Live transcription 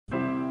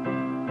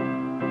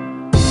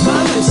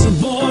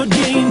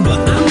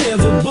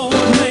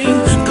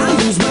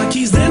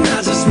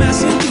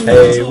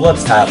Hey,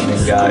 what's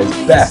happening, guys?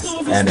 Best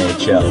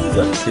NHL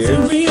Clips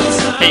here.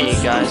 Hey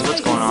guys,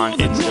 what's going on?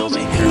 It's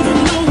Dyllzey here.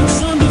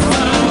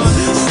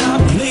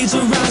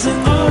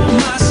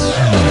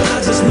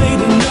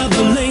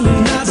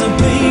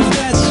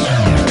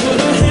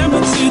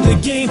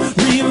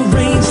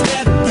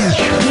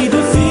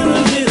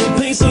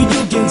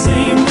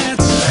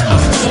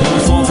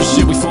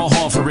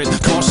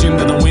 Caution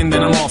to the wind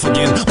and I'm off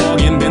again.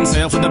 Log in, then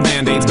sail for the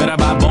band-aids. Better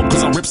buy bulk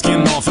cause I'll rip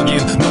skin off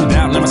again. No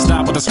doubt, never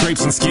stop with the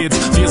scrapes and skids.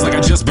 Feels like I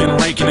just been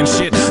raking and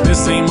shit.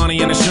 This ain't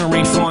money and it sure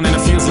ain't fun. And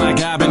it feels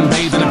like I've been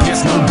bathed in a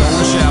piss. No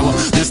golden shower,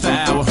 this the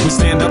hour. We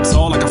stand up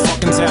tall like a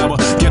fucking tower.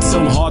 Get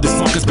so hard these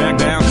fuckers back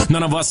down.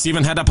 None of us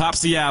even had to pop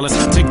Cialis.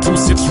 Take 2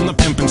 sips from the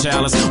pimpin'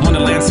 chalice.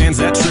 Wonderland sands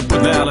that trip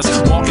with Alice.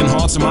 Walking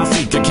hard so my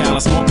feet get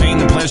callous. More pain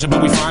than pleasure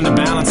but we find a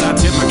balance. I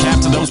tip my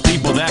cap to those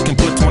people that can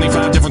put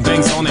 25 different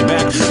things on their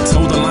back.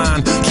 Toe the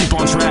line, keep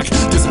on track.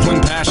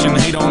 Discipline, passion,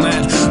 hate on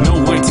that.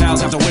 No white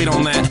towels, have to wait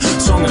on that.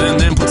 Stronger than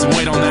them, put some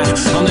weight on that.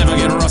 I'll never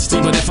get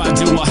rusty, but if I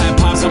do, I'll have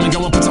pops. I'm gonna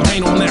go and put some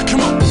paint on there.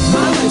 Come on.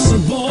 My life's a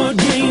board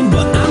game,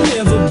 but I'm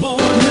never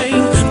bored,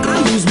 man.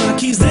 I lose my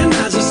keys, then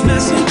I just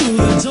smash it through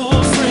the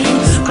door frame.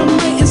 I'm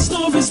writing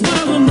stories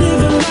while I'm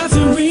living life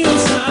in real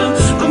time.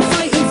 I'm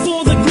fighting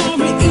for the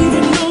glory,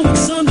 even though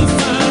it's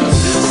undefined.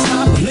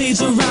 Stop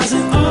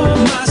plagiarizing all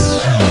my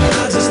shit.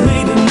 I just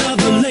made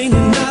another lane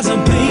and I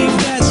done paved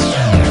that shit.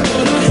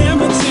 Put a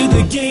hammer to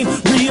the game,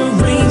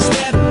 rearrange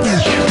that.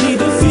 Need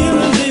to feel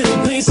a little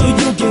pain so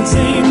you can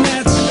tame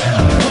that.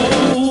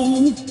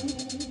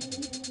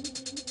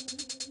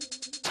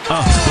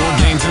 Board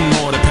games and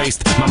more to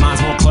paste. My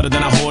mind's more cluttered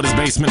than a hoarder's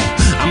basement.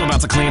 I'm about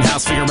to clean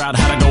house, figure out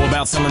how to go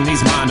about selling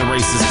these mind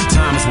erasers.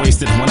 Time is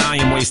wasted when I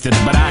am wasted,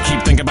 but I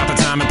keep thinking about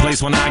the time and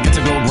place when I get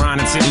to go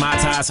grind and sit my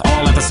ties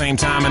all at the same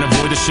time and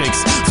avoid the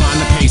shakes. Find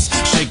the pace,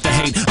 shake the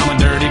hate. I'm a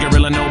dirty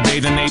gorilla, no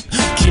bathing ape.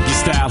 Keep your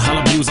style, I'll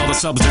abuse all the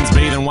substance,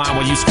 bathing wine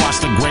while you squash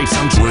the grapes.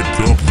 I'm dripped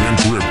up and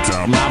dripped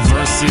out. My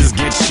verses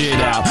get shit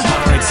out. I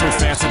write so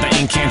fast that the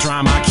ink can't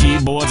dry. My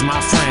keyboard's my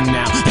friend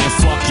now, and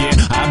fuck yeah,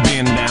 I've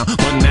been down,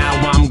 but now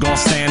I'm gonna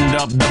stand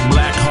up. The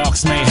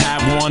Blackhawks may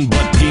have one,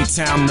 but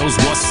P-Town knows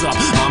what's up.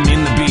 I'm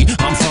in the B,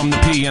 I'm from the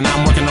P, and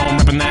I'm working on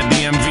ripping that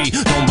DMV.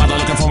 Don't bother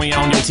looking for me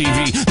on your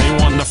TV. They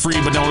want the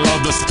free, but don't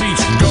love the speech.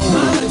 Go!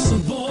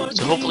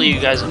 So hopefully you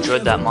guys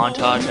enjoyed that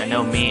montage. I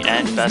know me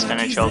and Best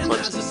NHL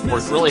Clips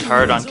worked really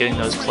hard on getting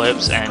those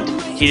clips, and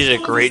he did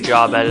a great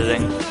job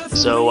editing.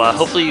 So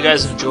hopefully you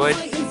guys enjoyed.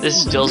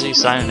 This is Dyllzey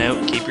signing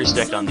out. Keep your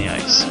stick on the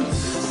ice.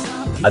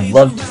 I'd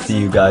love to see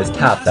you guys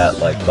tap that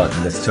like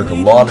button. This took a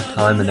lot of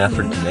time and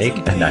effort to make,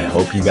 and I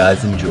hope you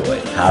guys enjoy.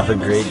 Have a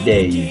great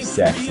day, you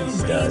sexy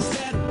studs.